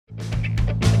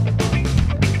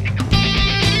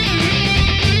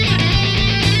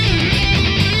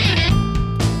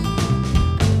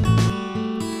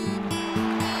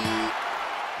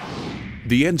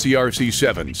The NCRC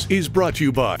Sevens is brought to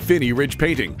you by Finney Ridge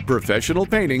Painting, professional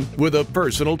painting with a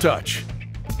personal touch.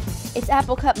 It's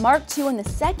Apple Cup Mark II in the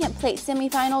second plate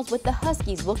semifinals, with the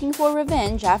Huskies looking for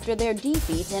revenge after their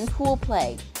defeat in pool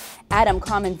play. Adam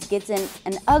Commons gets in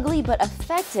an ugly but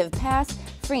effective pass,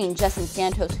 freeing Justin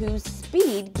Santos, whose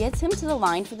speed gets him to the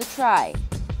line for the try.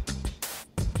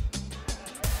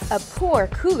 A poor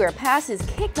Cougar pass is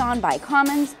kicked on by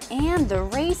Commons, and the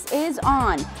race is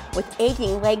on, with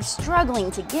aching legs struggling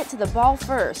to get to the ball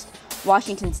first.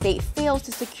 Washington State fails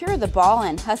to secure the ball,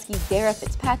 and Huskies' Dara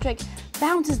Fitzpatrick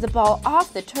bounces the ball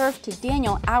off the turf to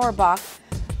Daniel Auerbach,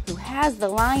 who has the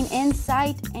line in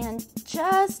sight and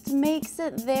just makes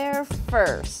it there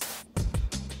first.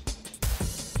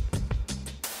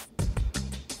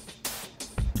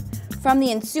 From the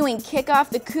ensuing kickoff,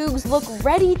 the Cougs look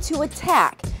ready to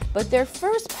attack, but their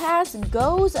first pass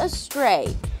goes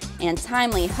astray, and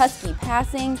timely Husky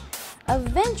passing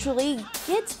eventually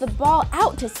gets the ball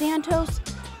out to Santos,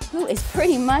 who is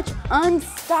pretty much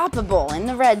unstoppable in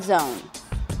the red zone.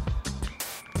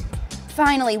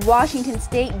 Finally, Washington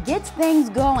State gets things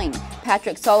going.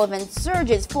 Patrick Sullivan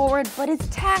surges forward but is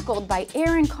tackled by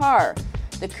Aaron Carr.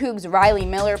 The Cougs' Riley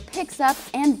Miller picks up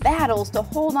and battles to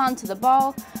hold on to the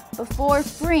ball before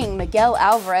freeing Miguel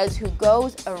Alvarez, who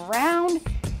goes around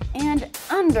and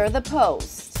under the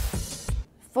post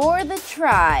for the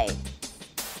try.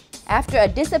 After a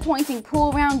disappointing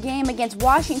pool round game against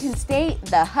Washington State,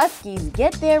 the Huskies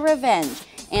get their revenge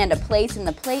and a place in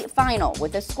the plate final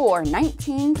with a score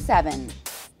 19-7.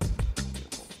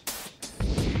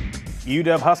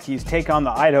 UW Huskies take on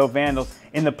the Idaho Vandals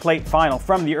in the plate final.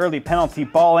 From the early penalty,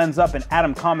 ball ends up in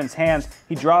Adam Commons' hands.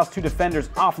 He draws two defenders,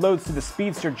 offloads to the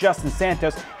speedster Justin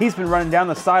Santos. He's been running down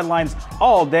the sidelines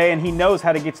all day, and he knows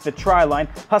how to get to the try line.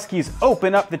 Huskies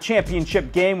open up the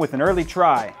championship game with an early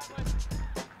try.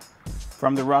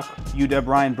 From the ruck, UW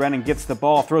Ryan Brennan gets the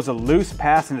ball, throws a loose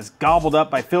pass, and is gobbled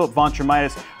up by Philip Von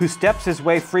Tremitis, who steps his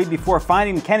way free before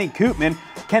finding Kenny Koopman.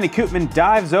 Kenny Koopman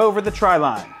dives over the try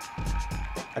line.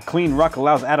 A clean ruck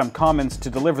allows Adam Commons to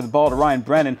deliver the ball to Ryan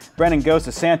Brennan. Brennan goes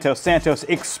to Santos. Santos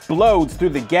explodes through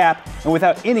the gap, and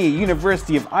without any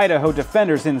University of Idaho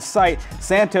defenders in sight,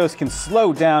 Santos can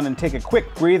slow down and take a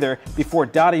quick breather before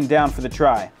dotting down for the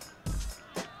try.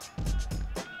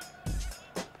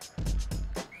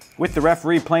 With the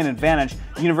referee playing advantage,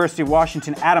 University of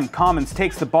Washington Adam Commons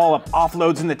takes the ball up,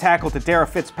 offloads in the tackle to Dara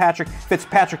Fitzpatrick.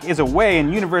 Fitzpatrick is away,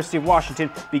 and University of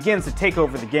Washington begins to take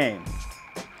over the game.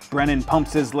 Brennan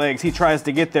pumps his legs. He tries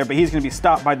to get there, but he's going to be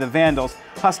stopped by the Vandals.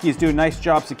 Huskies do a nice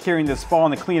job securing this ball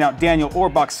in the clean-out. Daniel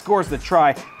Auerbach scores the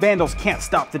try. Vandals can't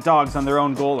stop the Dogs on their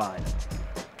own goal line.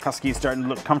 Huskies starting to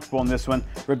look comfortable in this one.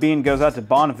 Rabin goes out to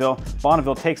Bonneville.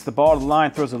 Bonneville takes the ball to the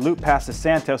line, throws a loop pass to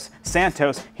Santos.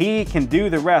 Santos, he can do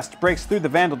the rest, breaks through the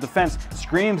Vandal defense,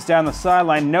 screams down the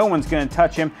sideline. No one's going to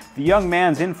touch him. The young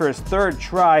man's in for his third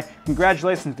try.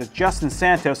 Congratulations to Justin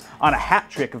Santos on a hat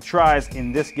trick of tries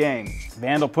in this game.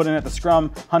 Vandal put in at the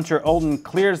scrum. Hunter Olden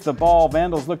clears the ball.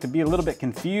 Vandals look to be a little bit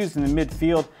confused in the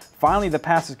midfield. Finally, the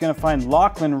pass is going to find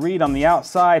Lachlan Reed on the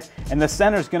outside, and the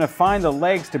center's going to find the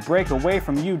legs to break away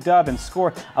from UW and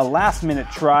score a last-minute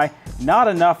try. Not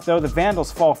enough, though. The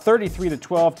Vandals fall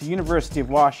 33-12 to University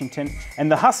of Washington,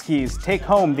 and the Huskies take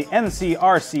home the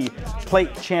NCRC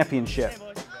Plate Championship.